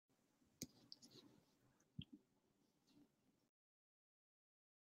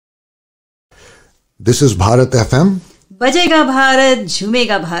This is Bharat FM. बजेगा भारत,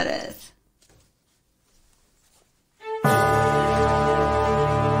 झूमेगा भारत.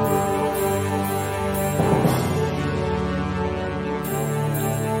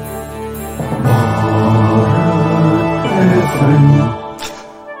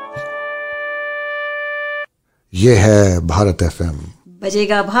 ये है भारत FM.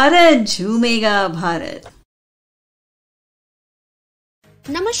 बजेगा Bharat, झूमेगा Bharat.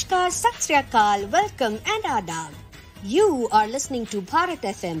 Namaskar, Sat Sri Akal, welcome and adab. You are listening to Bharat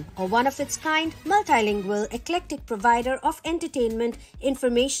FM, a one-of-its-kind, multilingual, eclectic provider of entertainment,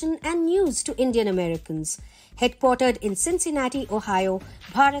 information and news to Indian Americans. Headquartered in Cincinnati, Ohio,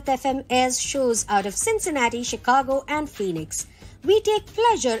 Bharat FM airs shows out of Cincinnati, Chicago and Phoenix. We take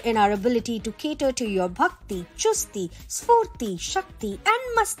pleasure in our ability to cater to your bhakti, chusti, sphurti, shakti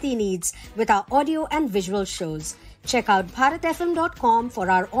and masti needs with our audio and visual shows. Check out bharatfm.com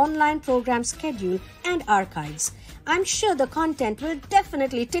for our online program schedule and archives. I'm sure the content will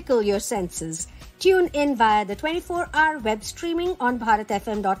definitely tickle your senses. Tune in via the 24-hour web streaming on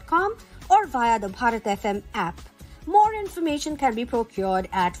bharatfm.com or via the Bharat FM app. More information can be procured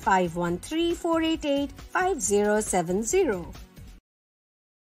at 513-488-5070.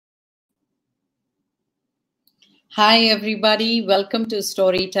 Hi everybody, welcome to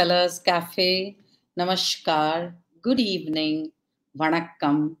Storytellers Café. Namaskar, good evening,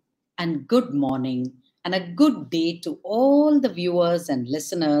 vanakkam, and good morning, and a good day to all the viewers and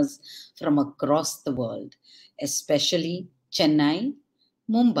listeners from across the world, especially Chennai,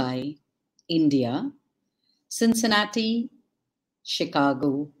 Mumbai, India, Cincinnati,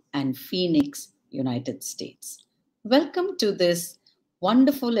 Chicago, and Phoenix, United States. Welcome to this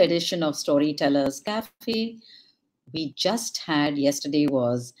wonderful edition of Storytellers Café. We just had, yesterday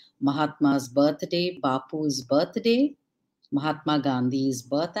was Mahatma's birthday, Bapu's birthday, Mahatma Gandhi's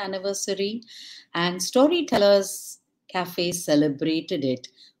birth anniversary, and Storytellers Cafe celebrated it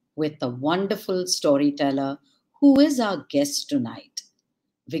with a wonderful storyteller who is our guest tonight,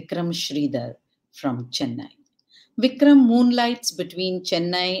 Vikram Sridhar from Chennai. Vikram moonlights between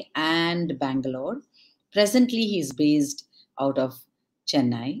Chennai and Bangalore. Presently, he is based out of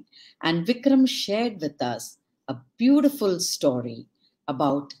Chennai, and Vikram shared with us a beautiful story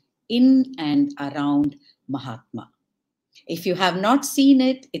about in and around Mahatma. If you have not seen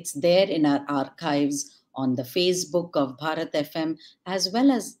it, it's there in our archives on the Facebook of Bharat FM as well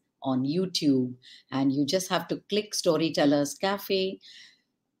as on YouTube. And you just have to click Storytellers Cafe,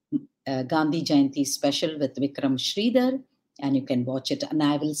 Gandhi Jayanti special with Vikram Sridhar, and you can watch it. And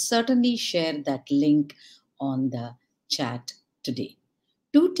I will certainly share that link on the chat today.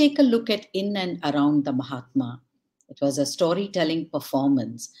 Do take a look at In and Around the Mahatma. It was a storytelling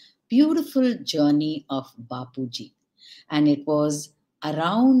performance, beautiful journey of Bapuji. And it was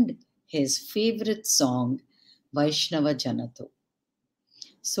around his favorite song, Vaishnava Janato.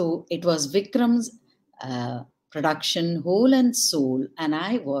 So it was Vikram's production, whole and soul, and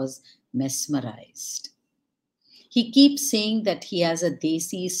I was mesmerized. He keeps saying that he has a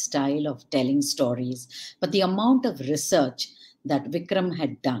Desi style of telling stories, but the amount of research that Vikram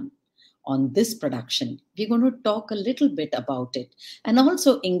had done on this production, we're going to talk a little bit about it and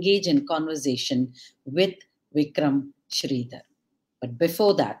also engage in conversation with Vikram Sridhar. But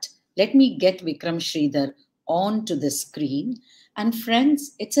before that, let me get Vikram Sridhar onto the screen. And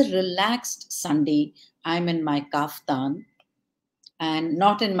friends, it's a relaxed Sunday. I'm in my kaftan and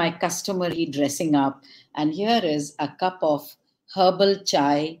not in my customary dressing up. And here is a cup of herbal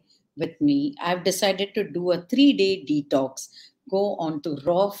chai with me. I've decided to do a 3-day detox, go on to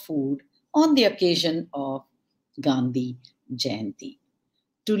raw food on the occasion of Gandhi Jayanti,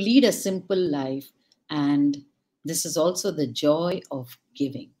 to lead a simple life. And this is also the joy of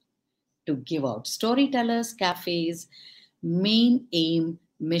giving, to give out. Storytellers Cafe's main aim,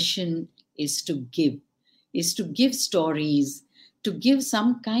 mission is to give stories, to give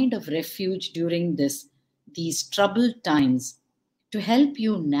some kind of refuge during these troubled times, to help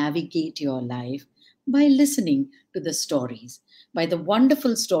you navigate your life by listening to the stories by the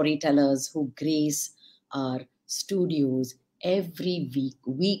wonderful storytellers who grace our studios every week,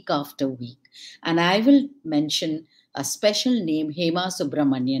 week after week. And I will mention a special name, Hema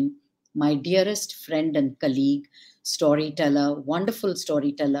Subramanian, my dearest friend and colleague, storyteller, wonderful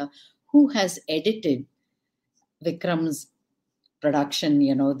storyteller, who has edited Vikram's production,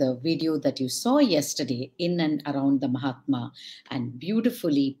 the video that you saw yesterday, In and Around the Mahatma, and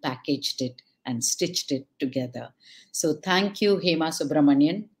beautifully packaged it and stitched it together. So thank you, Hema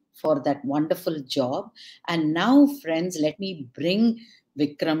Subramanian, for that wonderful job. And now, friends, let me bring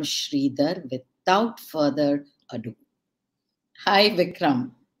Vikram Sridhar without further ado. Hi,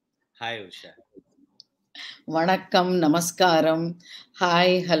 Vikram. Hi, Usha. Vanakkam, Namaskaram.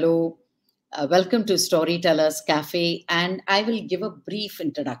 Hi, hello. Welcome to Storytellers Café, and I will give a brief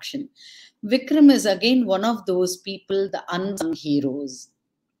introduction. Vikram is again one of those people, the unsung heroes,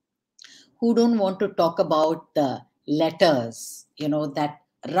 who don't want to talk about the letters, that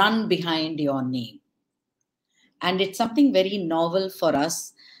run behind your name. And it's something very novel for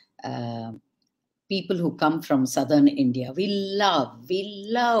us. Uh, People who come from southern India, we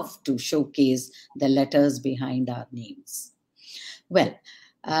love to showcase the letters behind our names. Well,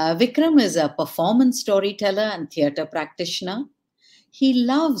 Vikram is a performance storyteller and theater practitioner. He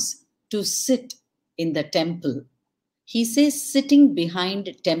loves to sit in the temple. He says sitting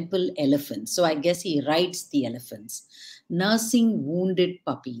behind temple elephants. So I guess he rides the elephants, nursing wounded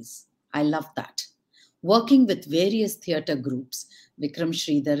puppies. I love that. Working with various theater groups, Vikram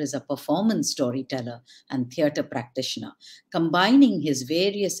Sridhar is a performance storyteller and theater practitioner, combining his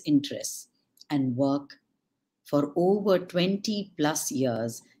various interests and work for over 20 plus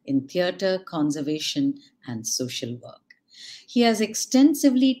years in theater, conservation, and social work. He has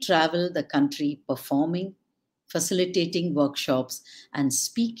extensively traveled the country performing, facilitating workshops, and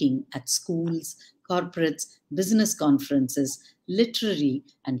speaking at schools, corporates, business conferences, literary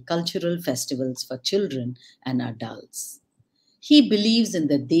and cultural festivals for children and adults. He believes in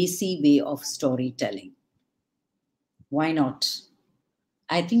the Desi way of storytelling. Why not?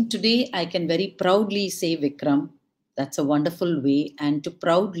 I think today I can very proudly say, Vikram, that's a wonderful way, and to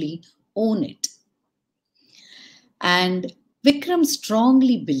proudly own it. And Vikram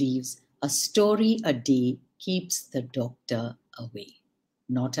strongly believes a story a day keeps the doctor away,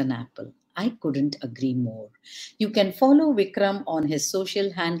 not an apple. I couldn't agree more. You can follow Vikram on his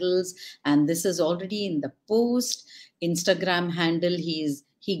social handles, and this is already in the post. Instagram handle,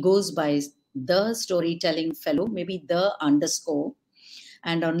 he goes by the storytelling fellow, maybe the underscore.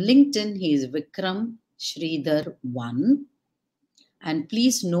 And on LinkedIn, he is Vikram Sridhar 1. And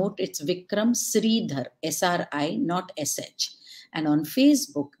please note it's Vikram Sridhar, SRI, not SH. And on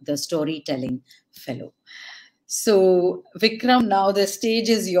Facebook, the Storytelling Fellow. So, Vikram, now the stage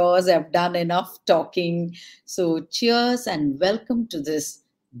is yours. I've done enough talking. So, cheers and welcome to this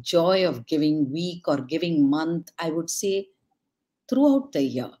Joy of Giving week or Giving month, I would say, throughout the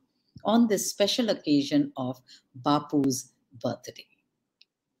year on this special occasion of Bapu's birthday.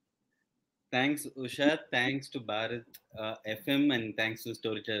 Thanks, Usha. Thanks to Bharat FM and thanks to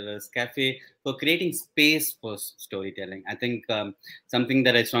Storytellers Cafe for creating space for storytelling. I think something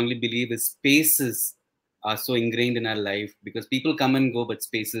that I strongly believe is spaces are so ingrained in our life because people come and go, but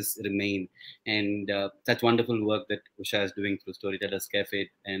spaces remain. And such wonderful work that Usha is doing through Storytellers Cafe.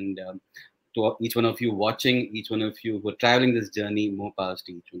 And to each one of you watching, each one of you who are traveling this journey, more power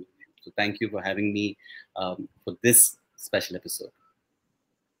to each one of you. So thank you for having me for this special episode.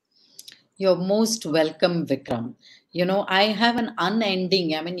 You're most welcome, Vikram. I have an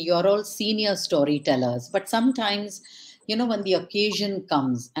unending, you're all senior storytellers, but sometimes, when the occasion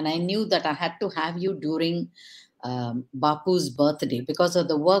comes, and I knew that I had to have you during Bapu's birthday because of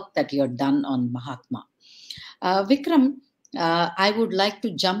the work that you've done on Mahatma. Vikram, I would like to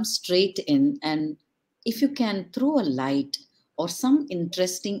jump straight in, and if you can throw a light or some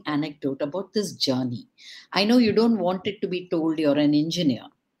interesting anecdote about this journey. I know you don't want it to be told you're an engineer.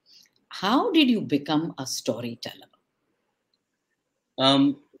 How did you become a storyteller?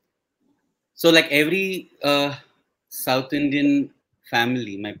 So like every South Indian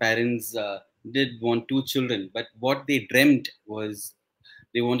family, my parents did want two children, but what they dreamt was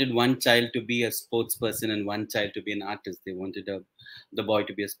they wanted one child to be a sports person and one child to be an artist. They wanted the boy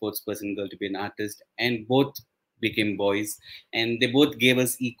to be a sports person, girl to be an artist, and both became boys, and they both gave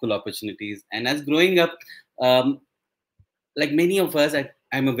us equal opportunities. And as growing up, um, like many of us,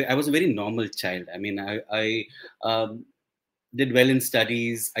 I was a very normal child. I mean, I did well in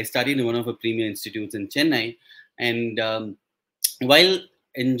studies. I studied in one of the premier institutes in Chennai, and while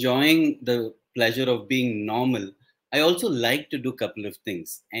enjoying the pleasure of being normal, I also like to do a couple of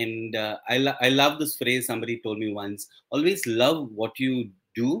things. And I love this phrase somebody told me once: always love what you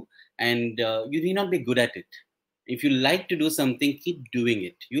do, and you need not be good at it. If you like to do something, keep doing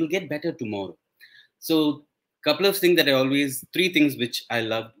it. You'll get better tomorrow. So couple of things that I always, three things which I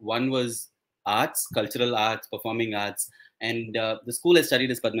loved. One was arts, cultural arts, performing arts. And the school I studied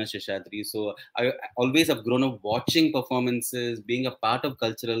is Padma Sheshadri. So I always have grown up watching performances, being a part of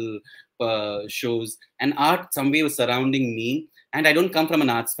cultural shows, and art some way was surrounding me. And I don't come from an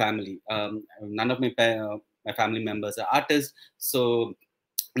arts family. None of my family members are artists. So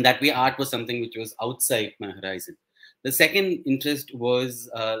that way art was something which was outside my horizon. The second interest was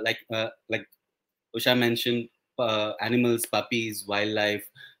like Usha mentioned, animals, puppies, wildlife,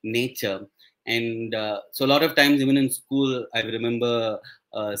 nature. And so a lot of times, even in school, I remember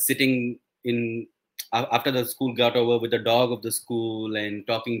sitting in after the school got over with the dog of the school and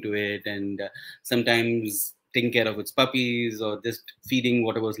talking to it, and sometimes taking care of its puppies or just feeding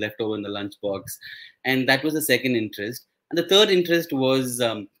whatever was left over in the lunchbox. And that was the second interest. And the third interest was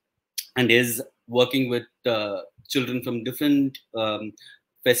and is working with children from different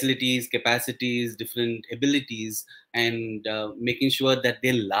facilities, capacities, different abilities, and making sure that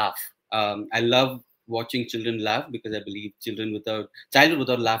they laugh. I love watching children laugh because I believe childhood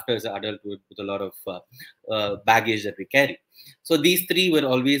without laughter is adulthood with a lot of baggage that we carry. So these three were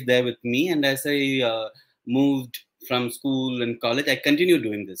always there with me, and as I moved from school and college, I continued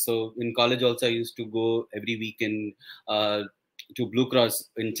doing this. So in college also, I used to go every weekend to Blue Cross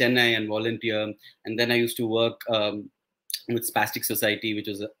in Chennai and volunteer. And then I used to work with Spastic Society, which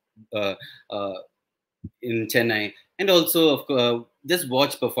was uh, uh, in Chennai, and also of course, just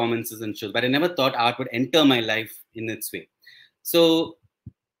watch performances and shows. But I never thought art would enter my life in its way. So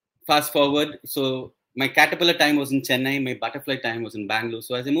fast forward, so my caterpillar time was in Chennai, my butterfly time was in Bangalore.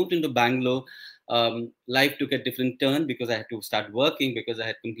 So as I moved into Bangalore, life took a different turn because I had to start working because I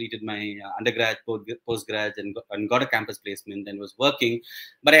had completed my undergrad, postgrad, and got a campus placement and was working.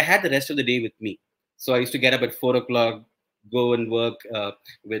 But I had the rest of the day with me. So I used to get up at 4 o'clock, go and work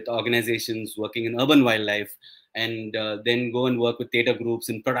with organizations working in urban wildlife, and then go and work with theater groups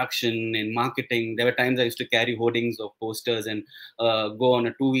in production and marketing. There were times I used to carry hoardings of posters and go on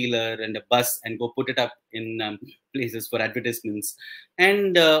a two-wheeler and a bus and go put it up in places for advertisements.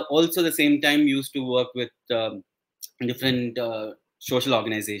 And also the same time used to work with different social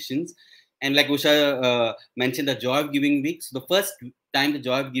organizations. And like Usha mentioned, the Joy of Giving Week. So the first time the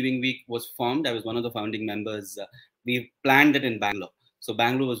Joy of Giving Week was formed, I was one of the founding members. We planned it in Bangalore. So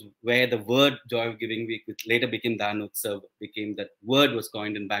Bangalore was where the word Joy of Giving Week, which later became Danutsav, became that word was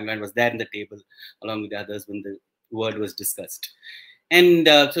coined in Bangalore and was there in the table along with the others when the word was discussed. And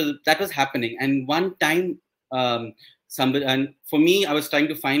so that was happening. And one time, somebody, and for me, I was trying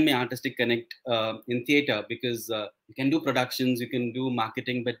to find my artistic connect in theater because you can do productions, you can do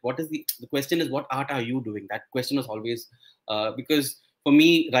marketing, but what is the question is, what art are you doing? That question was always because for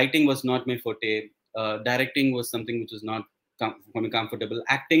me, writing was not my forte. Directing was something which was not for me comfortable.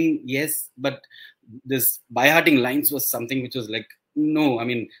 Acting, yes, but this by-hearting lines was something which was like, no. I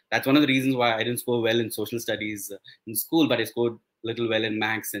mean, that's one of the reasons why I didn't score well in social studies in school, but I scored little well in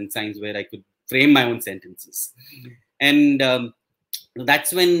maths and science, where I could frame my own sentences. And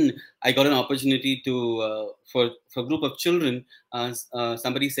that's when I got an opportunity to for a group of children.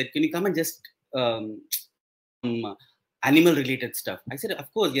 Somebody said, "Can you come and just some animal related stuff?" I said,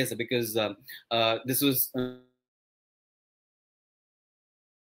 "Of course, yes," because this was.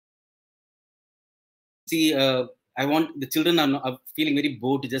 See, I want the children are feeling very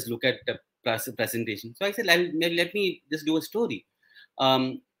bored to just look at the presentation. So I said, let me just do a story.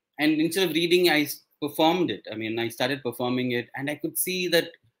 And instead of reading, I performed it. I mean, I started performing it, and I could see that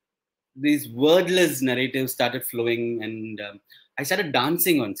these wordless narratives started flowing, and I started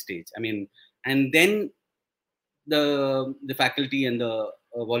dancing on stage. I mean, and then the faculty and the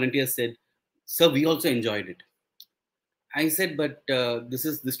volunteers said, "Sir, we also enjoyed it." I said, but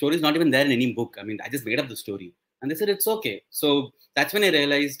the story is not even there in any book. I mean, I just made up the story. And they said, it's okay. So that's when I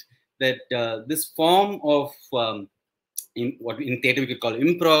realized that this form of what in theater we could call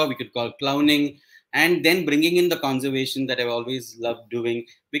improv, we could call clowning, and then bringing in the conservation that I've always loved doing,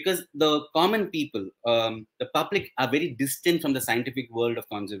 because the common people, the public, are very distant from the scientific world of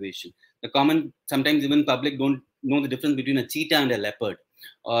conservation. The common, sometimes even public, don't know the difference between a cheetah and a leopard,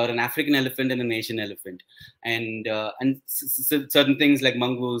 or an African elephant and an Asian elephant, and certain things like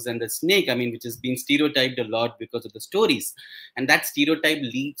mongoose and the snake. I mean, which is being stereotyped a lot because of the stories, and that stereotype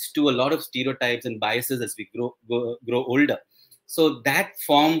leads to a lot of stereotypes and biases as we grow older. So that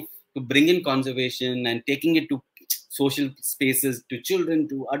form, to bring in conservation and taking it to social spaces, to children,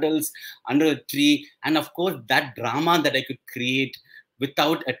 to adults, under a tree, and of course that drama that I could create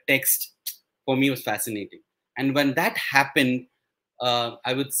without a text, for me was fascinating. And when that happened,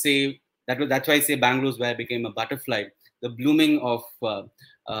 I would say that's why I say Bangalore is where I became a butterfly. The blooming of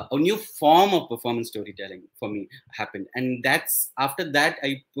a new form of performance storytelling for me happened, and that's after that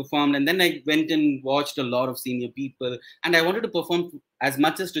I performed, and then I went and watched a lot of senior people, and I wanted to perform as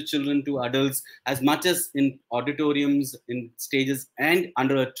much as to children, to adults, as much as in auditoriums, in stages, and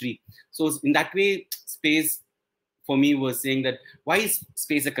under a tree. So in that way, space for me was saying that why is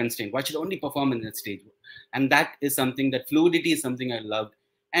space a constraint? Why should I only perform in that stage? And that is something, that fluidity is something I loved.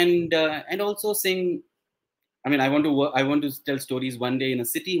 And also saying, I mean, I want to tell stories one day in a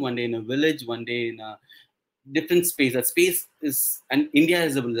city, one day in a village, one day in a different space. A space is, and India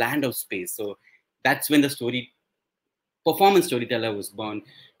is a land of space. So that's when the performance storyteller was born.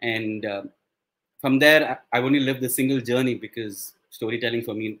 And from there, I only lived the single journey because storytelling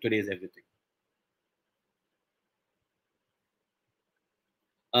for me today is everything.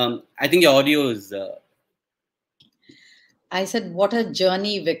 I think your audio is. I said, what a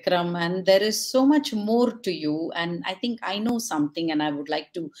journey, Vikram. And there is so much more to you. And I think I know something and I would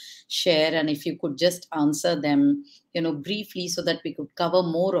like to share. And if you could just answer them, briefly so that we could cover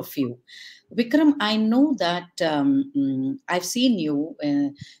more of you. Vikram, I know that I've seen you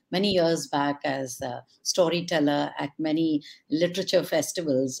many years back as a storyteller at many literature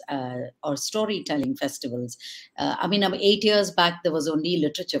festivals or storytelling festivals. 8 years back, there was only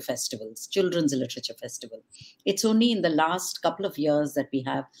literature festivals, children's literature festival. It's only in the last couple of years that we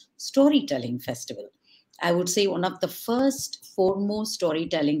have storytelling festival. I would say one of the first foremost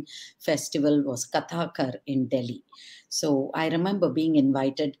storytelling festival was Kathakar in Delhi. So I remember being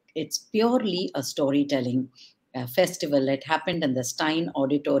invited. It's purely a storytelling festival. It happened in the Stein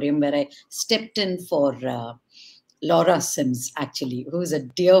Auditorium where I stepped in for Laura Sims, actually, who is a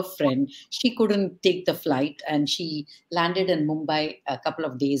dear friend. She couldn't take the flight and she landed in Mumbai a couple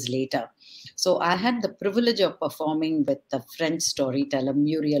of days later. So I had the privilege of performing with the French storyteller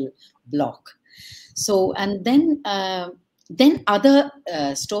Muriel Bloch. So, and then other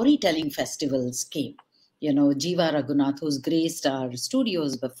storytelling festivals came. Jiva Raghunath, who's graced our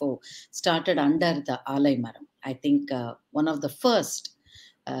studios before, started under the Alai Maram. I think one of the first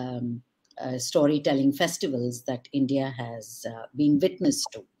storytelling festivals that India has been witness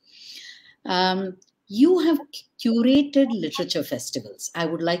to. You have curated literature festivals. I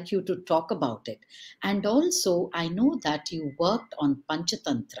would like you to talk about it. And also, I know that you worked on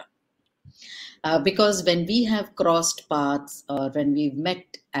Panchatantra. Because when we have crossed paths or when we've met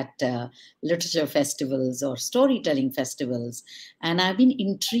at literature festivals or storytelling festivals, and I've been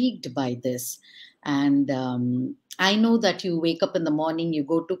intrigued by this. And I know that you wake up in the morning, you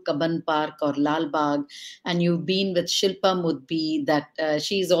go to Kaban Park or Lal Bagh, and you've been with Shilpa Mudbi, that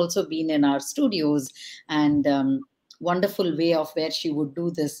she's also been in our studios, and wonderful way of where she would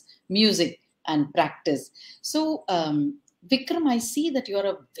do this music and practice. So, Vikram, I see that you're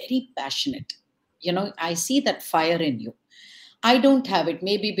a very passionate. I see that fire in you. I don't have it,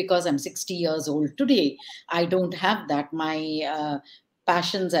 maybe because I'm 60 years old today. I don't have that. My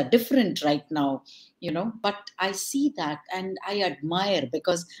passions are different right now, but I see that and I admire,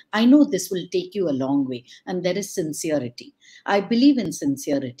 because I know this will take you a long way. And there is sincerity. I believe in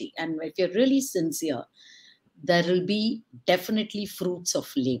sincerity. And if you're really sincere, there will be definitely fruits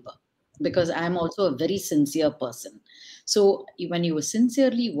of labor, because I'm also a very sincere person. So when you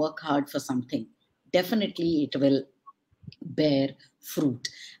sincerely work hard for something, definitely it will bear fruit.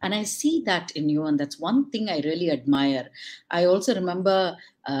 And I see that in you, and that's one thing I really admire. I also remember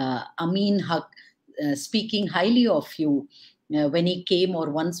Amin Haq speaking highly of you when he came, or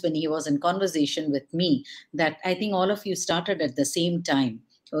once when he was in conversation with me, that I think all of you started at the same time,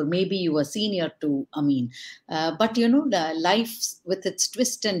 or maybe you were senior to Amin. But the life with its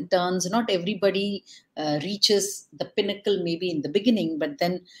twists and turns, not everybody reaches the pinnacle maybe in the beginning, but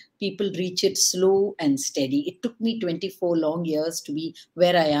then people reach it slow and steady. It took me 24 long years to be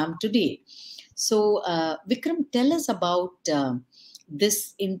where I am today. So, Vikram, tell us about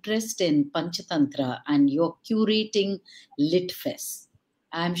this interest in Panchatantra and your curating LitFest.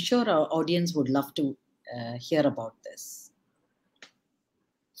 I'm sure our audience would love to hear about this.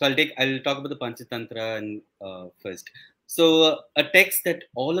 So I'll talk about the Panchatantra and first. So a text that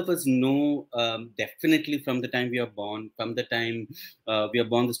all of us know, definitely from the time we are born, from the time we are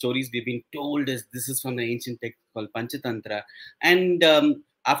born, the stories we've been told is this is from the ancient text called Panchatantra. And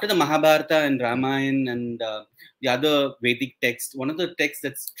after the Mahabharata and Ramayana and the other Vedic texts, one of the texts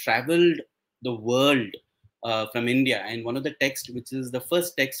that's traveled the world from India, and one of the texts which is the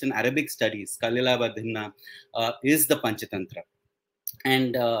first text in Arabic studies, Kalila Badhinna, is the Panchatantra.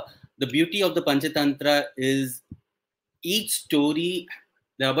 And the beauty of the Panchatantra is each story,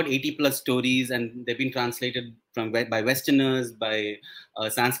 there are about 80 plus stories, and they've been translated by Westerners, by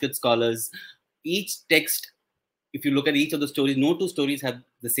Sanskrit scholars. Each text, if you look at each of the stories, no two stories have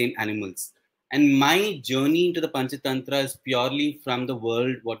the same animals. And my journey into the Panchatantra is purely from the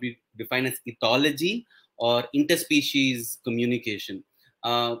world, what we define as ethology or interspecies communication.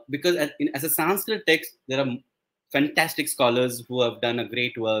 Because as a Sanskrit text, there are fantastic scholars who have done a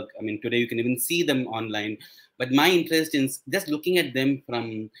great work. I mean, today you can even see them online. But my interest in just looking at them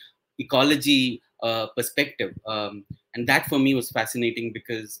from ecology perspective. And that for me was fascinating,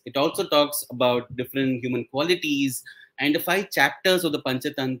 because it also talks about different human qualities. And the 5 chapters of the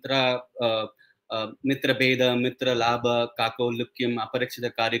Panchatantra Mitra Beda, Mitra Labha, Kako Lukyam,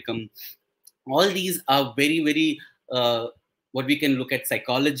 Aparakshita Karikam. All these are very, very what we can look at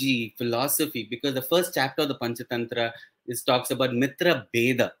psychology, philosophy, because the first chapter of the Panchatantra is talks about Mitra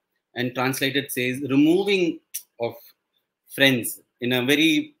Beda, and translated says removing of friends in a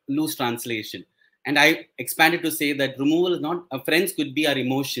very loose translation. And I expanded to say that removal is not, our friends could be our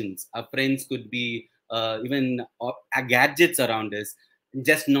emotions, our friends could be even our gadgets around us,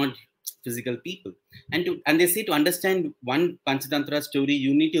 just not physical people. And they say to understand one Panchatantra story,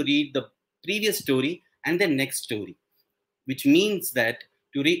 you need to read the previous story and the next story, which means that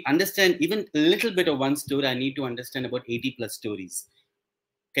to understand even a little bit of one story, I need to understand about 80 plus stories.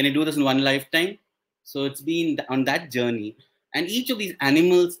 Can I do this in one lifetime? So it's been on that journey. And each of these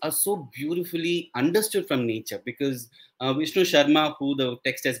animals are so beautifully understood from nature, because Vishnu Sharma, who the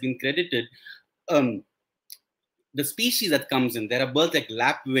text has been credited, um, the species that comes in, there are birds like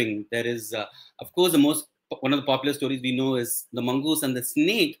lapwing. There is, of course, one of the popular stories we know is the mongoose and the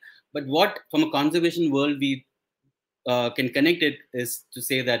snake. But what, from a conservation world, we can connect it is to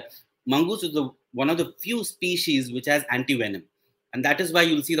say that mongoose is one of the few species which has anti-venom. And that is why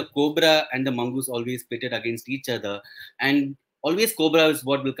you'll see the cobra and the mongoose always pitted against each other. And always cobra is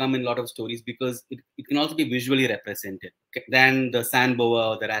what will come in a lot of stories, because it can also be visually represented than the sand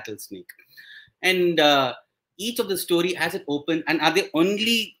boa or the rattlesnake. And each of the story has it open. And are they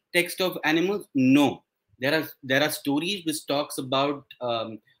only text of animals? No. There are stories which talks about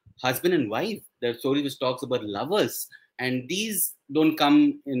husband and wife. There are stories which talks about lovers. And these don't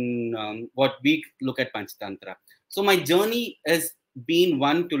come in what we look at Panchatantra. So my journey has been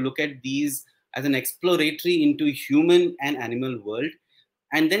one to look at these as an exploratory into human and animal world.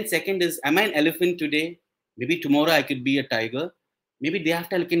 And then second is, am I an elephant today? Maybe tomorrow I could be a tiger. Maybe day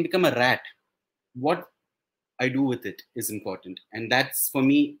after I can become a rat. What I do with it is important. And that's, for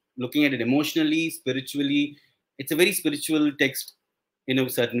me, looking at it emotionally, spiritually. It's a very spiritual text in a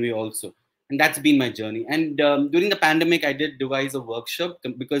certain way also. And that's been my journey. And during the pandemic, I did devise a workshop,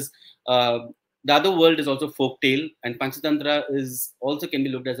 because the other world is also folktale, and Panchatantra is also can be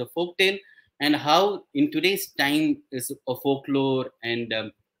looked as a folktale, and how in today's time is a folklore, and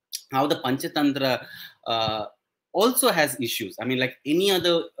how the Panchatantra also has issues. I mean, like any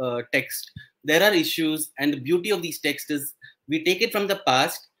other text, there are issues, and the beauty of these texts is we take it from the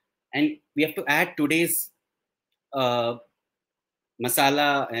past and we have to add today's uh,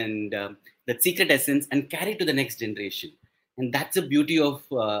 masala and that secret essence and carry it to the next generation. And that's the beauty of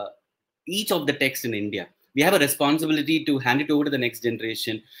each of the texts in India. We have a responsibility to hand it over to the next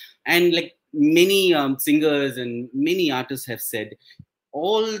generation. And like many singers and many artists have said,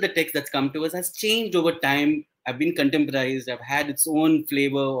 all the text that's come to us has changed over time. Have been contemporized, have had its own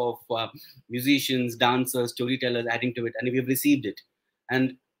flavor of musicians, dancers, storytellers adding to it, and we've received it.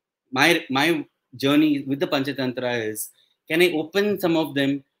 And my journey with the Panchatantra is, can I open some of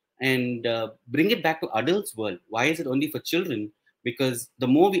them and bring it back to adults' world? Why is it only for children? Because the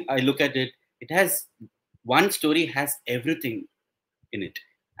more I look at it, it has one story has everything in it,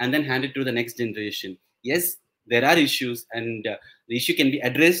 and then hand it to the next generation. Yes, there are issues, and the issue can be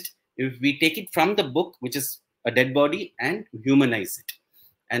addressed if we take it from the book, which is a dead body, and humanize it.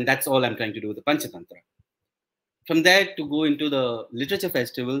 And that's all I'm trying to do with the Panchatantra. From there, to go into the literature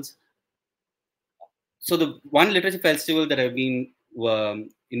festivals. So the one literature festival that I've been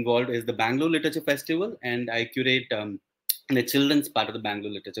involved is the Bangalore Literature Festival, and I curate the children's part of the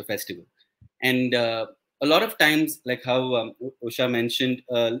Bangalore Literature Festival. And a lot of times, like how Usha mentioned,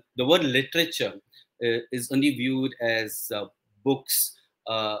 the word literature is only viewed as books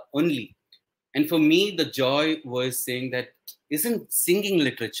only. And for me, the joy was saying that isn't singing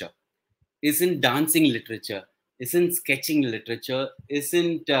literature, isn't dancing literature, isn't sketching literature,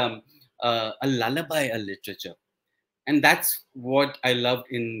 isn't a lullaby a literature. And that's what I loved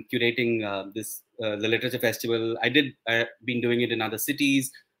in curating the literature festival. I've been doing it in other cities.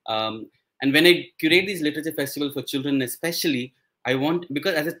 And when I curate these literature festivals for children, especially, I want,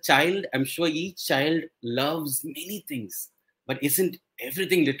 because as a child, I'm sure each child loves many things, but isn't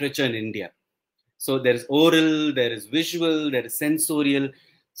everything literature in India? So there is oral, there is visual, there is sensorial.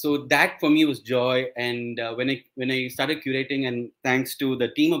 So that for me was joy. And when I started curating, and thanks to the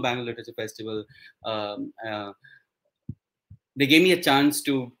team of Bangalore Literature Festival, they gave me a chance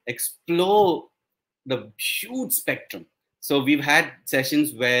to explore the huge spectrum. So we've had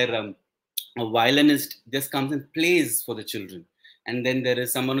sessions where a violinist just comes and plays for the children. And then there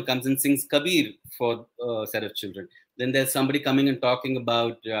is someone who comes and sings Kabir for a set of children. Then there's somebody coming and talking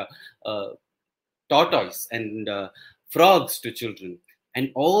about tortoise and frogs to children.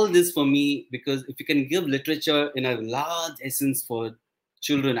 And all this for me, because if you can give literature in a large essence for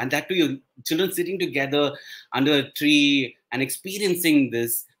children, and that too, your children sitting together under a tree and experiencing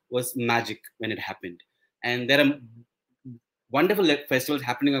this was magic when it happened. And there are wonderful festivals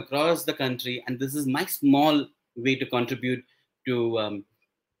happening across the country, and this is my small way to contribute to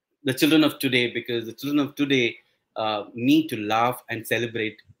the children of today, because the children of today need to laugh and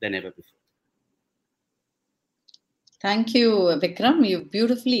celebrate than ever before. Thank you, Vikram. You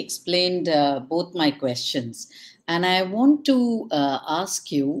beautifully explained both my questions. And I want to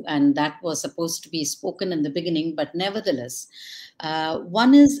ask you, and that was supposed to be spoken in the beginning, but nevertheless,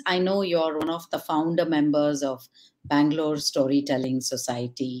 one is, I know you're one of the founder members of Bangalore Storytelling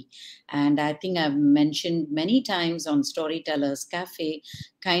Society. And I think I've mentioned many times on Storytellers Café,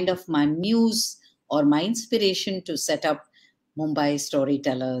 kind of my muse or my inspiration to set up Mumbai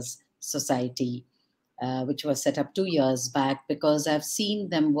Storytellers Society. Which was set up 2 years back, because I've seen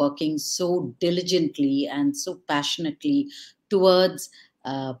them working so diligently and so passionately towards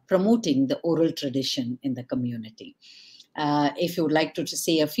promoting the oral tradition in the community. If you would like to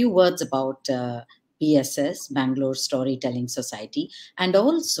say a few words about BSS, Bangalore Storytelling Society, and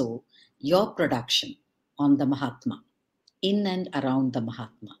also your production on the Mahatma, in and around the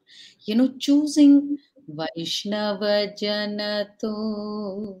Mahatma. Choosing Vaishnava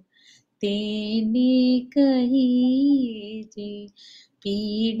Janato तेने कही जी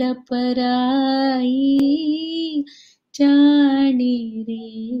पीड़ पराई जाने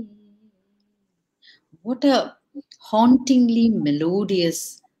रे. What a hauntingly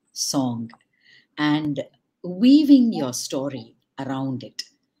melodious song, and weaving your story around it.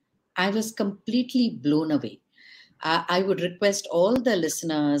 I was completely blown away. I would request all the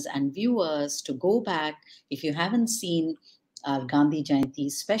listeners and viewers to go back. If you haven't seen our Gandhi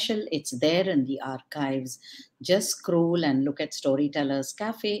Jayanti special, it's there in the archives. Just scroll and look at Storytellers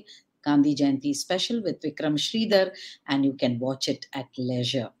Café, Gandhi Jayanti special with Vikram Sridhar, and you can watch it at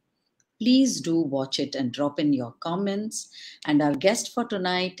leisure. Please do watch it and drop in your comments. And our guest for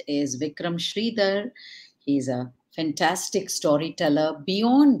tonight is Vikram Sridhar. He's a fantastic storyteller.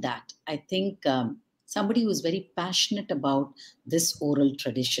 Beyond that, I think somebody who's very passionate about this oral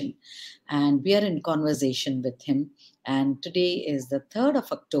tradition. And we are in conversation with him. And today is the 3rd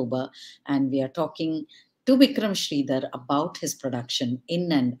of October, and we are talking to Vikram Sridhar about his production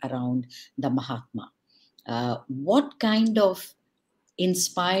in and around the Mahatma. What kind of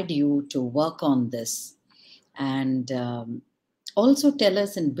inspired you to work on this? And also tell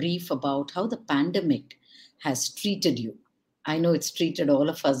us in brief about how the pandemic has treated you. I know it's treated all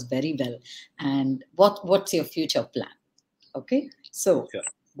of us very well. And what's your future plan? Okay, so Sure.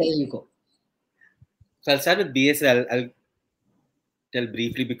 There you go. So I'll start with BSS. I'll tell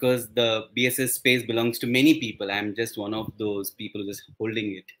briefly, because the BSS space belongs to many people. I'm just one of those people just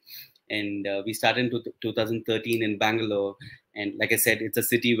holding it. And we started in 2013 in Bangalore. And like I said, it's a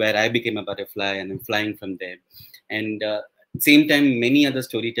city where I became a butterfly, and I'm flying from there. And same time, many other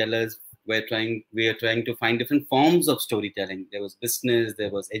storytellers we are trying to find different forms of storytelling. There was business, there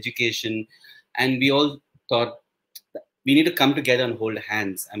was education, and we all thought we need to come together and hold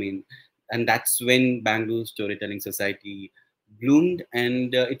hands. I mean, and that's when Bangalore Storytelling Society bloomed,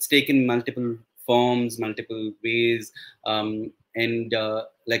 and it's taken multiple forms, multiple ways, and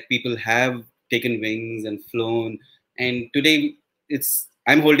like people have taken wings and flown. And today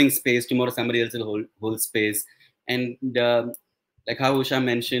I'm holding space. Tomorrow somebody else will hold space. And like how Usha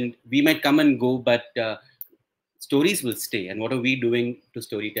mentioned, we might come and go, but stories will stay. And what are we doing to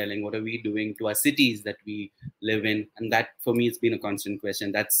storytelling? What are we doing to our cities that we live in? And that, for me, it's been a constant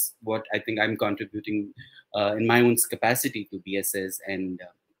question. That's what I think I'm contributing in my own capacity to BSS. And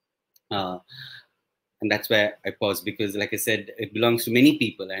that's where I pause, because, like I said, it belongs to many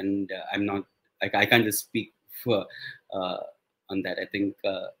people, and I'm not, like, I can't just speak for on that. I think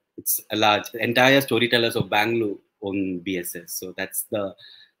it's a large, entire Storytellers of Bangalore own BSS. So that's the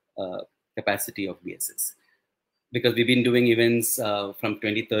capacity of BSS. Because we've been doing events from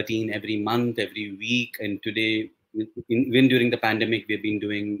 2013 every month, every week, and today, even during the pandemic, we've been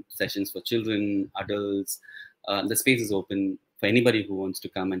doing sessions for children, adults. The space is open for anybody who wants to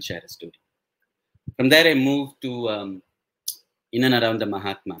come and share a story. From there, I moved to in and around the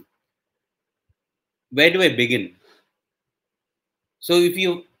Mahatma. Where do I begin? So if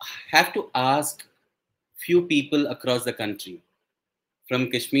you have to ask few people across the country,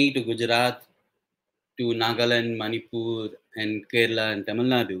 from Kashmir to Gujarat, to Nagaland, Manipur, and Kerala and Tamil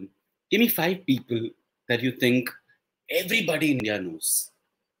Nadu, give me 5 people that you think everybody in India knows.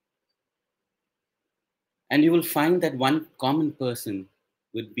 And you will find that one common person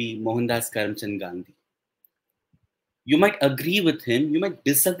would be Mohandas Karamchand Gandhi. You might agree with him, you might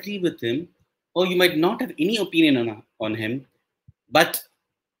disagree with him, or you might not have any opinion on him, but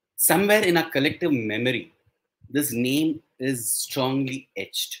somewhere in our collective memory, this name is strongly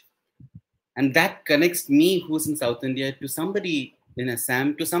etched. And that connects me, who's in South India, to somebody in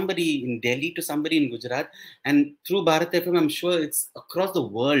Assam, to somebody in Delhi, to somebody in Gujarat. And through Bharat FM, I'm sure it's across the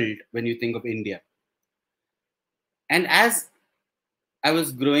world when you think of India. And as I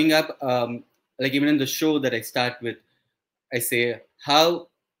was growing up, like even in the show that I start with, I say how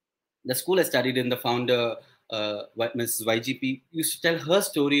the school I studied in, the founder, Mrs. YGP, used to tell her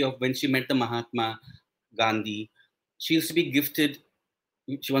story of when she met the Mahatma Gandhi. She used to be gifted,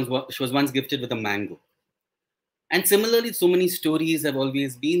 she was once gifted with a mango. And similarly, so many stories have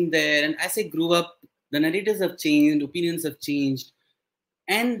always been there. And as I grew up, the narratives have changed, opinions have changed.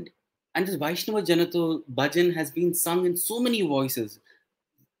 And this Vaishnava Janato bhajan has been sung in so many voices,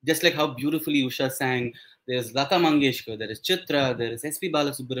 just like how beautifully Usha sang. There's Lata Mangeshkar, there is Chitra, there is S.P.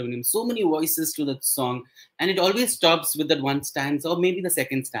 Balasubramaniam, so many voices to that song. And it always stops with that one stanza or maybe the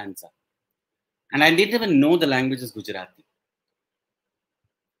second stanza. And I didn't even know the language is Gujarati.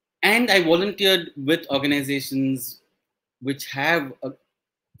 And I volunteered with organizations which have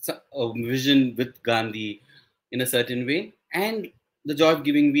a vision with Gandhi in a certain way. And the Joy of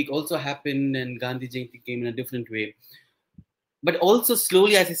Giving Week also happened, and Gandhi Jayanti came in a different way. But also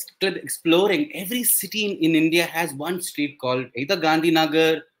slowly, as I started exploring, every city in India has one street called either Gandhi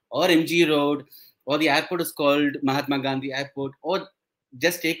Nagar or MG Road, or the airport is called Mahatma Gandhi Airport, or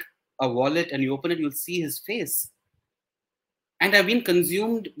just take a wallet and you open it, you'll see his face. And I've been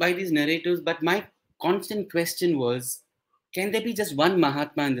consumed by these narratives, but my constant question was, can there be just one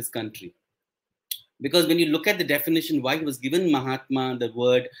Mahatma in this country? Because when you look at the definition, why he was given Mahatma, the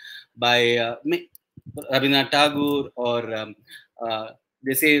word, by Rabindranath Tagore, or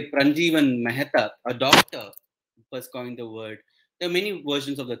they say Pranjeevan Mehta, a doctor, first coined the word. There are many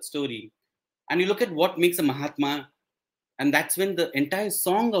versions of that story. And you look at what makes a Mahatma, and that's when the entire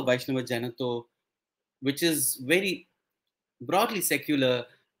song of Vaishnava Janato, which is very broadly secular,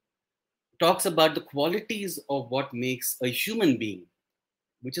 talks about the qualities of what makes a human being,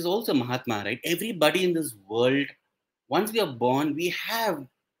 which is also Mahatma, right? Everybody in this world, once we are born, we have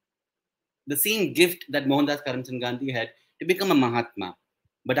the same gift that Mohandas Karamchand Gandhi had to become a Mahatma.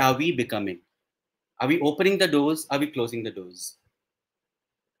 But are we becoming? Are we opening the doors? Are we closing the doors?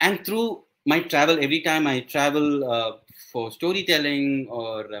 And through my travel, every time I travel for storytelling,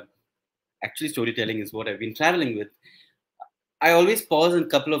 or actually storytelling is what I've been traveling with, I always pause in a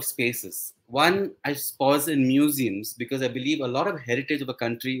couple of spaces. One, I pause in museums because I believe a lot of heritage of a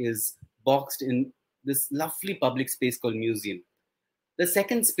country is boxed in this lovely public space called museum. The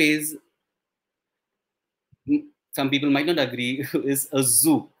second space, some people might not agree, is a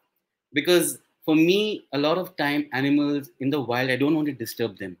zoo. Because for me, a lot of time, animals in the wild, I don't want to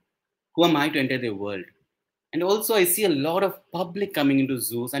disturb them. Who am I to enter their world? And also, I see a lot of public coming into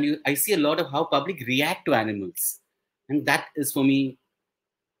zoos, and I see a lot of how public react to animals. And that is, for me,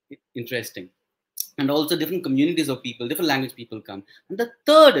 interesting. And also different communities of people, different language people come. And the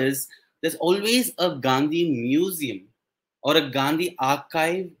third is, there's always a Gandhi museum or a Gandhi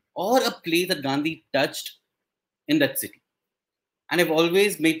archive or a place that Gandhi touched in that city. And I've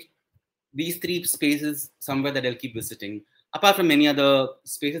always made these three spaces somewhere that I'll keep visiting. Apart from many other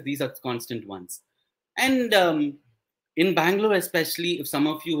spaces, these are constant ones. And in Bangalore, especially, if some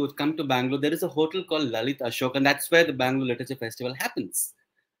of you who have come to Bangalore, there is a hotel called Lalit Ashok, and that's where the Bangalore Literature Festival happens.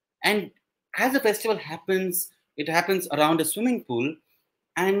 And as the festival happens, it happens around a swimming pool,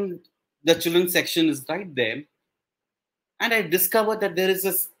 and the children's section is right there. And I discovered that there is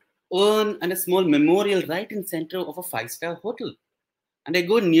this urn and a small memorial right in center of a 5-star hotel. And I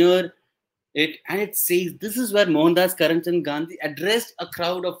go near it, and it says, this is where Mohandas Karamchand Gandhi addressed a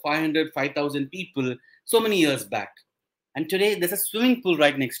crowd of 500, 5,000 people so many years back. And today, there's a swimming pool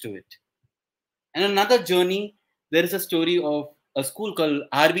right next to it. And another journey, there is a story of a school called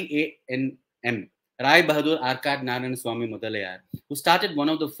RBANM, Rai Bahadur Arkad Narayan Swami Mudalayar, who started one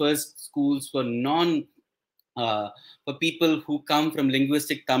of the first schools for for people who come from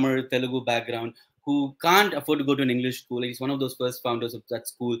linguistic Tamil, Telugu background, who can't afford to go to an English school. He's one of those first founders of that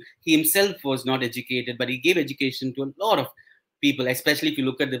school. He himself was not educated, but he gave education to a lot of people, especially if you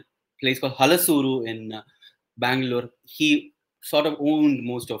look at the place called Halasuru in Bangalore. He sort of owned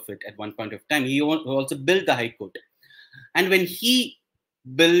most of it at one point of time. He also built the High Court. And when he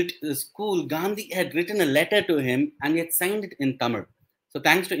built the school, Gandhi had written a letter to him and he had signed it in Tamil. So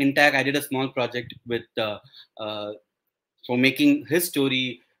thanks to Intact, I did a small project with for making his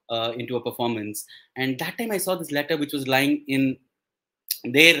story into a performance. And that time I saw this letter which was lying in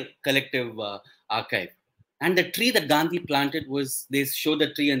their collective archive. And the tree that Gandhi planted was, they showed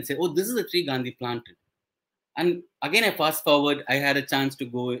the tree and say, oh, this is the tree Gandhi planted. And again, I fast forward, I had a chance to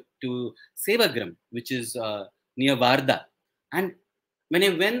go to Sevagram, which is near Varda. And when I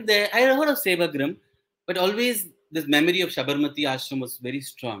went there, I heard of Sevagram, but always this memory of Sabarmati ashram was very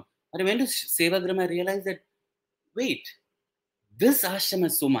strong. But I went to Sevagram, I realized that, wait, this ashram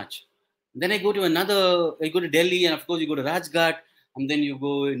has so much. Then I go to I go to Delhi, and of course, you go to Rajghat, and then you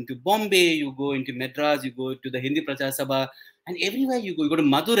go into Bombay, you go into Madras, you go to the Hindi Prachar Sabha, and everywhere you go to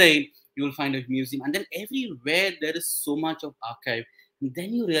Madurai, you will find a museum, and then everywhere there is so much of archive. And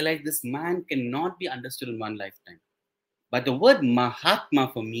then you realize this man cannot be understood in one lifetime. But the word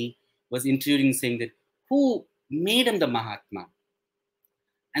Mahatma for me was intriguing, saying that who made him the Mahatma?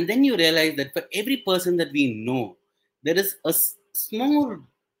 And then you realize that for every person that we know, there is a small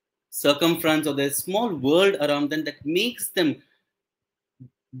circumference or there's a small world around them that makes them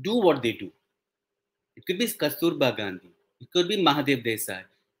do what they do. It could be Kasturba Gandhi. It could be Mahadev Desai.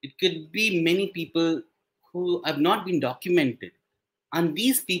 It could be many people who have not been documented. And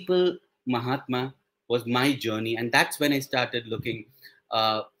these people, Mahatma, was my journey. And that's when I started looking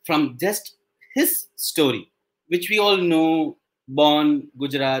from just his story, which we all know, born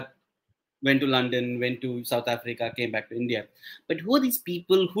Gujarat, went to London, went to South Africa, came back to India. But who are these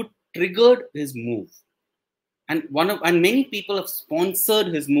people who triggered his move? And many people have sponsored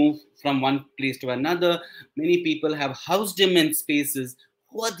his move from one place to another. Many people have housed him in spaces.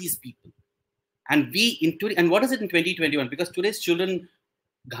 Who are these people? And what is it in 2021? Because today's children,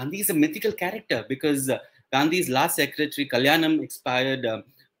 Gandhi is a mythical character, because Gandhi's last secretary, Kalyanam, expired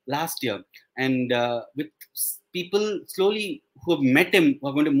last year. And with people slowly who have met him, who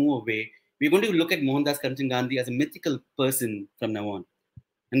are going to move away, we're going to look at Mohandas Karamchand Gandhi as a mythical person from now on.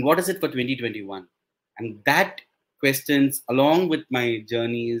 And what is it for 2021? And that questions, along with my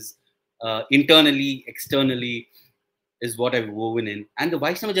journeys, internally, externally, is what I've woven in. And the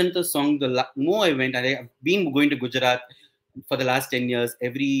Vaishnava Janata song, the more I went, and I've been going to Gujarat for the last 10 years,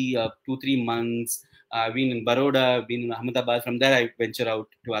 every 2-3 months. I've been in Baroda, I've been in Ahmedabad. From there, I venture out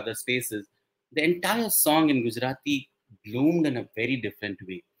to other spaces. The entire song in Gujarati bloomed in a very different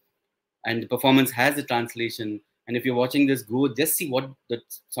way. And the performance has a translation. And if you're watching this, go just see what the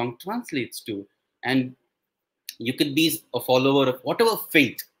song translates to. And you could be a follower of whatever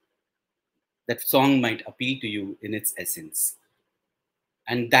faith that song might appeal to you in its essence.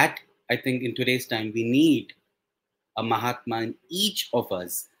 And that, I think, in today's time, we need a Mahatma in each of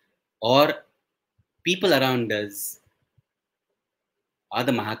us, or people around us are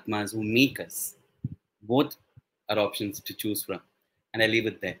the Mahatmas who make us. Both are options to choose from. And I leave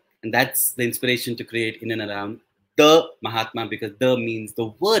it there. And that's the inspiration to create in and around the Mahatma, because the means the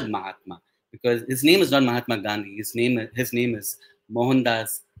word Mahatma. Because his name is not Mahatma Gandhi. His name is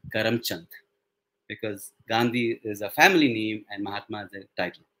Mohandas Karamchand. Because Gandhi is a family name and Mahatma is a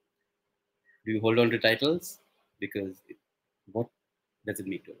title. Do you hold on to titles? Because what does it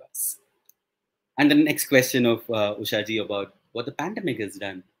mean to us? And the next question of Ushaji about what the pandemic has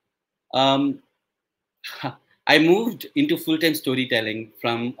done. I moved into full-time storytelling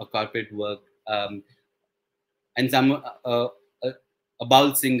from a corporate work, and a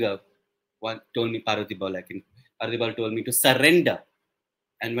bowl singer told me, Parvati Baul told me to surrender.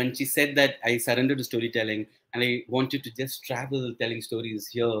 And when she said that, I surrendered to storytelling, and I wanted to just travel telling stories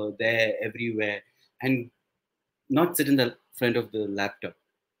here, there, everywhere, and not sit in the front of the laptop.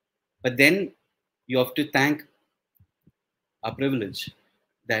 But then you have to thank our privilege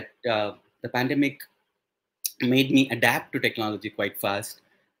that the pandemic made me adapt to technology quite fast.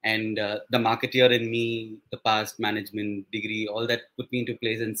 And the marketeer in me, the past management degree, all that put me into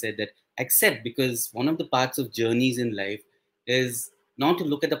place and said that accept, because one of the parts of journeys in life is not to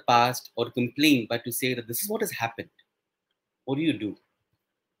look at the past or to complain, but to say that this is what has happened. What do you do?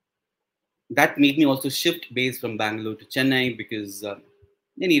 That made me also shift base from Bangalore to Chennai, because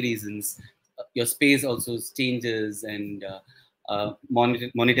many reasons. Your space also changes, and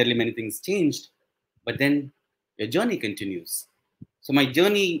monetarily many things changed. But then your journey continues. So my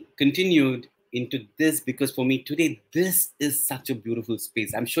journey continued into this, because for me today, this is such a beautiful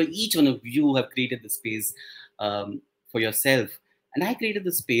space. I'm sure each one of you have created the space for yourself. And I created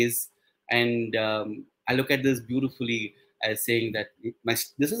the space, and I look at this beautifully as saying that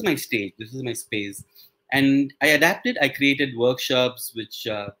this is my stage, this is my space. And I adapted, I created workshops, which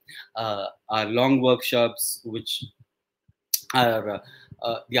are long workshops, which are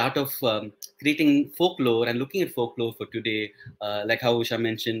the art of creating folklore and looking at folklore for today, like how Usha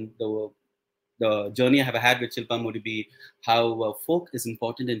mentioned, the journey I have had with Shilpa Modibi, how folk is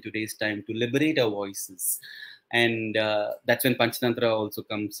important in today's time to liberate our voices. And that's when Panchatantra also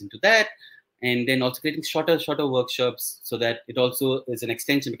comes into that. and then also creating shorter workshops, so that it also is an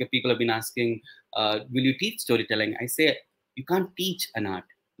extension, because people have been asking, will you teach storytelling? I say, you can't teach an art,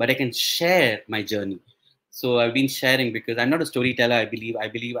 but I can share my journey. So I've been sharing, because I'm not a storyteller.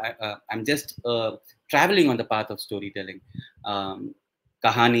 I'm just traveling on the path of storytelling,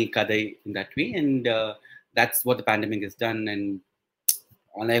 kahani kadai, in that way. And that's what the pandemic has done. And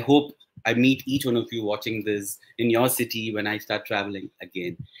I hope I meet each one of you watching this in your city when I start traveling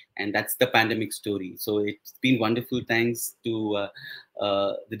again. And that's the pandemic story. So it's been wonderful, thanks to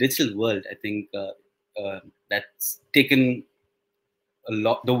the digital world. I think that's taken a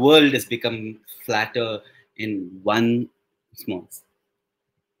lot. The world has become flatter in one small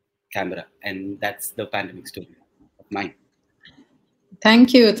camera, and that's the pandemic story of mine.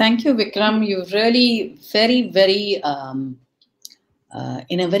 Thank you, Vikram. You really very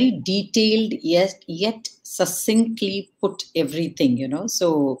in a very detailed yet succinctly put everything,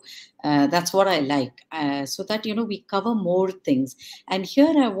 so that's what I like, so that we cover more things. And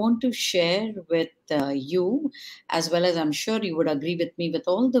here I want to share with you, as well as I'm sure you would agree with me, with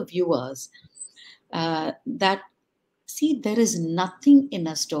all the viewers, that see, there is nothing in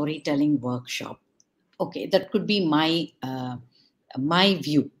a storytelling workshop. Okay, that could be my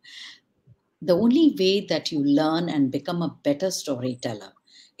view. The only way that you learn and become a better storyteller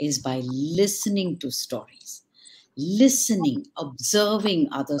is by listening to stories, listening, observing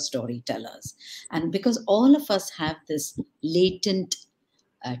other storytellers. And because all of us have this latent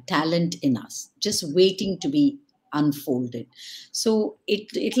talent in us, just waiting to be unfolded. So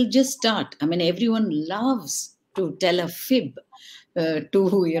it'll just start. I mean, everyone loves to tell a fib,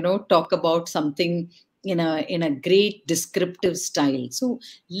 to talk about something in a great descriptive style. So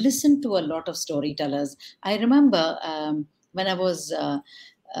listen to a lot of storytellers. I remember when I was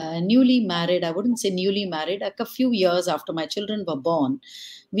newly married. I wouldn't say newly married. Like a few years after my children were born,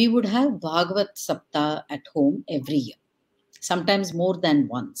 we would have Bhagavat Saptah at home every year, sometimes more than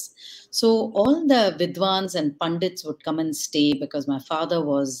once. So all the Vidwans and Pandits would come and stay, because my father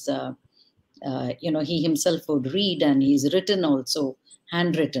was, he himself would read, and he's written also,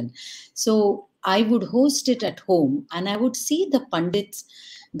 handwritten. So I would host it at home, and I would see the Pandits,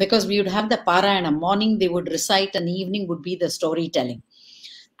 because we would have the Parayana. Morning they would recite, and evening would be the storytelling.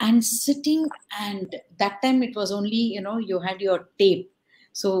 And sitting, and that time it was only, you had your tape.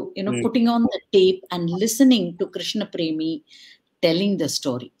 So, putting on the tape and listening to Krishna Premi telling the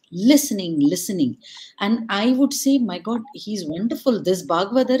story, listening. And I would say, my God, he's wonderful. This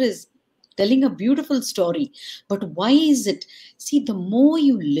Bhagavatar is telling a beautiful story. But why is it? See, the more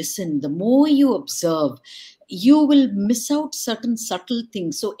you listen, the more you observe, you will miss out certain subtle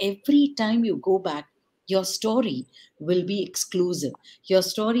things. So every time you go back, your story will be exclusive. Your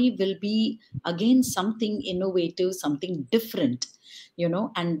story will be, again, something innovative, something different,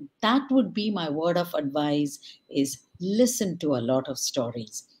 and that would be my word of advice, is listen to a lot of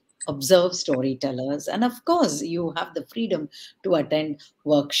stories, observe storytellers, and of course you have the freedom to attend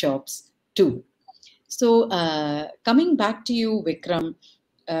workshops too. So coming back to you, Vikram,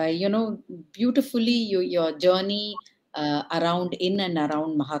 beautifully your journey around, in and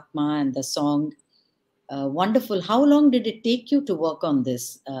around Mahatma and the song, wonderful. How long did it take you to work on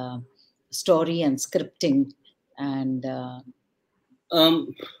this story and scripting? And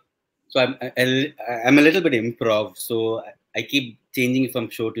Um, so I'm a little bit improv. So I keep changing from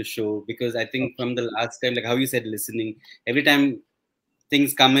show to show, because I think from the last time, like how you said, listening, every time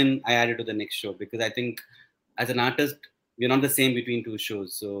things come in, I add it to the next show, because I think as an artist, we're not the same between two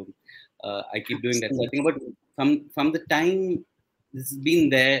shows. So I keep doing that. So I think about from the time this has been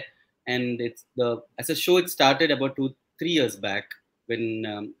there, and it's the as a show, it started about 2-3 years back,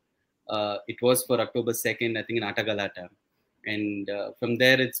 when it was for October 2nd, I think, in Atagalata. And from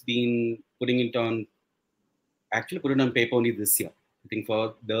there, it's been putting it on, actually put it on paper only this year. I think I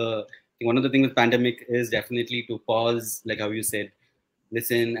think one of the things with pandemic is definitely to pause, like how you said,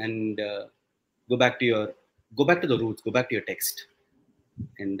 listen, and go back to the roots, go back to your text,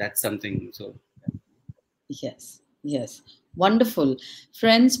 and that's something. So yes, wonderful.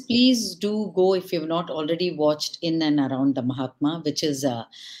 Friends, please do go, if you've not already watched In and Around the Mahatma, which is a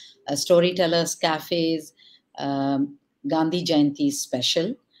Storytellers Cafe's Gandhi Jayanti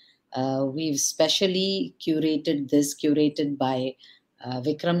special. We've specially curated by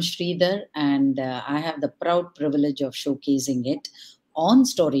Vikram Sridhar, and I have the proud privilege of showcasing it on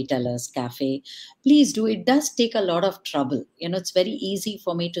Storytellers Cafe. Please do. It does take a lot of trouble. It's very easy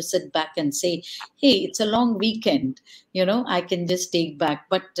for me to sit back and say, hey, it's a long weekend. I can just take back.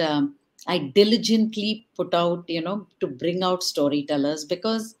 But I diligently put out, to bring out storytellers,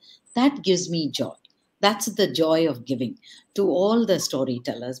 because that gives me joy. That's the joy of giving to all the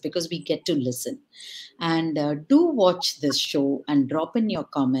storytellers, because we get to listen. And do watch this show and drop in your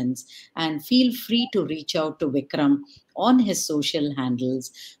comments, and feel free to reach out to Vikram on his social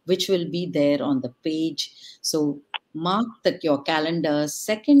handles, which will be there on the page. So mark that your calendar,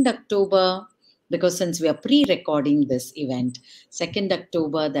 2nd October, because since we are pre-recording this event, 2nd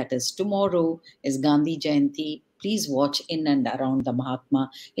October, that is tomorrow, is Gandhi Jayanti. Please watch In and Around the Mahatma.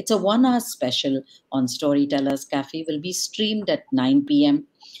 It's a 1-hour special on Storytellers Café, will be streamed at 9 p.m.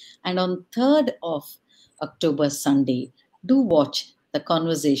 And on 3rd of October, Sunday, do watch the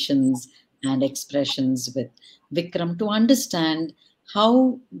conversations and expressions with Vikram to understand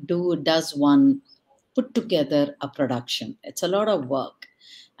how does one put together a production. It's a lot of work.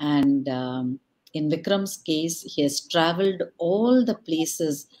 And in Vikram's case, he has traveled all the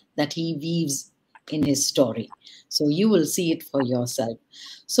places that he weaves in his story. So you will see it for yourself.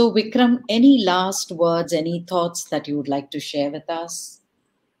 So Vikram, any last words, any thoughts that you would like to share with us?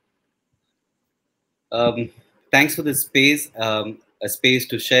 Thanks for the space, a space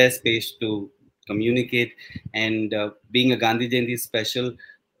to share, space to communicate, and being a Gandhi Jayanti special,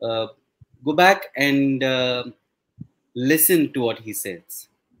 go back and listen to what he says.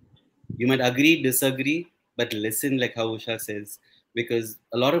 You might agree, disagree, but listen, like how Usha says, because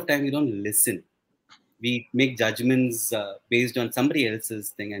a lot of time we don't listen. We make judgments based on somebody else's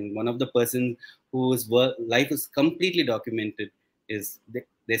thing. And one of the persons whose life is completely documented is,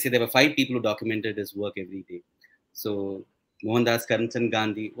 they say there were 5 people who documented his work every day. So Mohandas Karamchand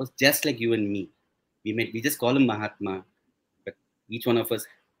Gandhi was just like you and me. We just call him Mahatma, but each one of us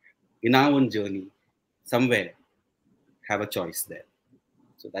in our own journey, somewhere, have a choice there.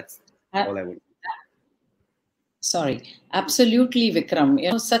 So that's all I would. Sorry, absolutely,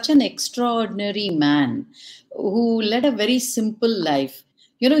 Vikram. Such an extraordinary man who led a very simple life.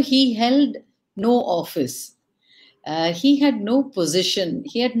 He held no office. He had no position.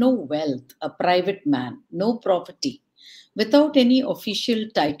 He had no wealth, a private man, no property, without any official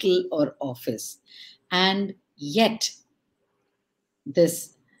title or office. And yet,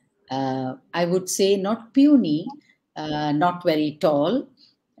 this, I would say, not puny, not very tall,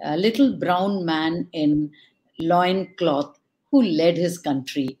 a little brown man in loincloth who led his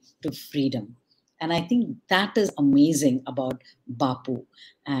country to freedom. And I think that is amazing about Bapu.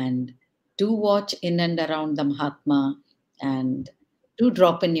 And do watch In and Around the Mahatma, and do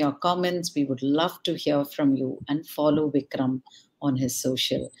drop in your comments. We would love to hear from you, and follow Vikram on his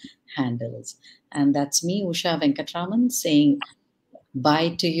social handles. And that's me, Usha Venkatraman, saying bye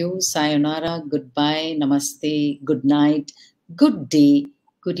to you. Sayonara, goodbye, namaste, good night, good day,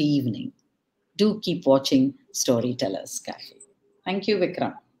 good evening. Do keep watching Storytellers Cafe. Thank you,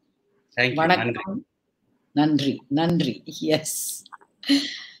 Vikram. Thank you. Vanakkam. Nandri. Yes.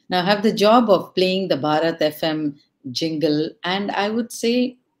 Now I have the job of playing the Bharat FM jingle, and I would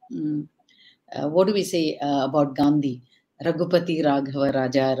say, what do we say about Gandhi? Raghupati Raghava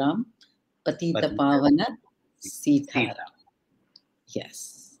Rajaram, Patita Pavana Sitaram.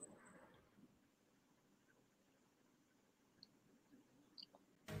 Yes.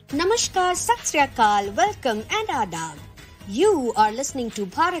 Namaskar, Sat Sri Akal, welcome and adab. You are listening to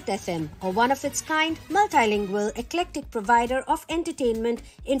Bharat FM, a one-of-its-kind, multilingual, eclectic provider of entertainment,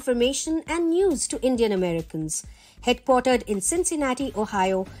 information and news to Indian Americans. Headquartered in Cincinnati,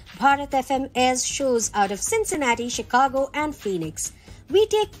 Ohio, Bharat FM airs shows out of Cincinnati, Chicago and Phoenix. We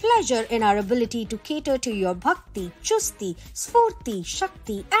take pleasure in our ability to cater to your bhakti, chusti, sfurti,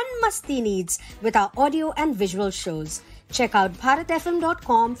 shakti and masti needs with our audio and visual shows. Check out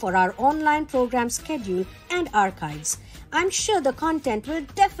bharatfm.com for our online program schedule and archives. I'm sure the content will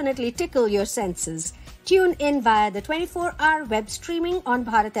definitely tickle your senses. Tune in via the 24-hour web streaming on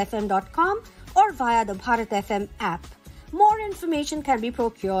bharatfm.com or via the Bharat FM app. More information can be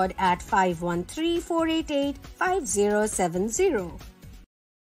procured at 513-488-5070.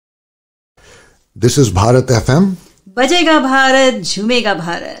 This is Bharat FM. बजेगा भारत, झूमेगा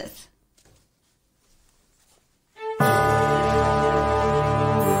भारत.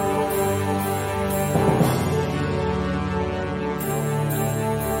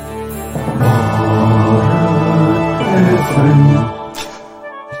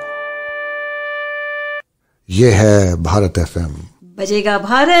 ये है Bharat FM. बजेगा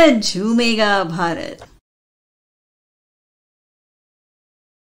भारत, झूमेगा भारत.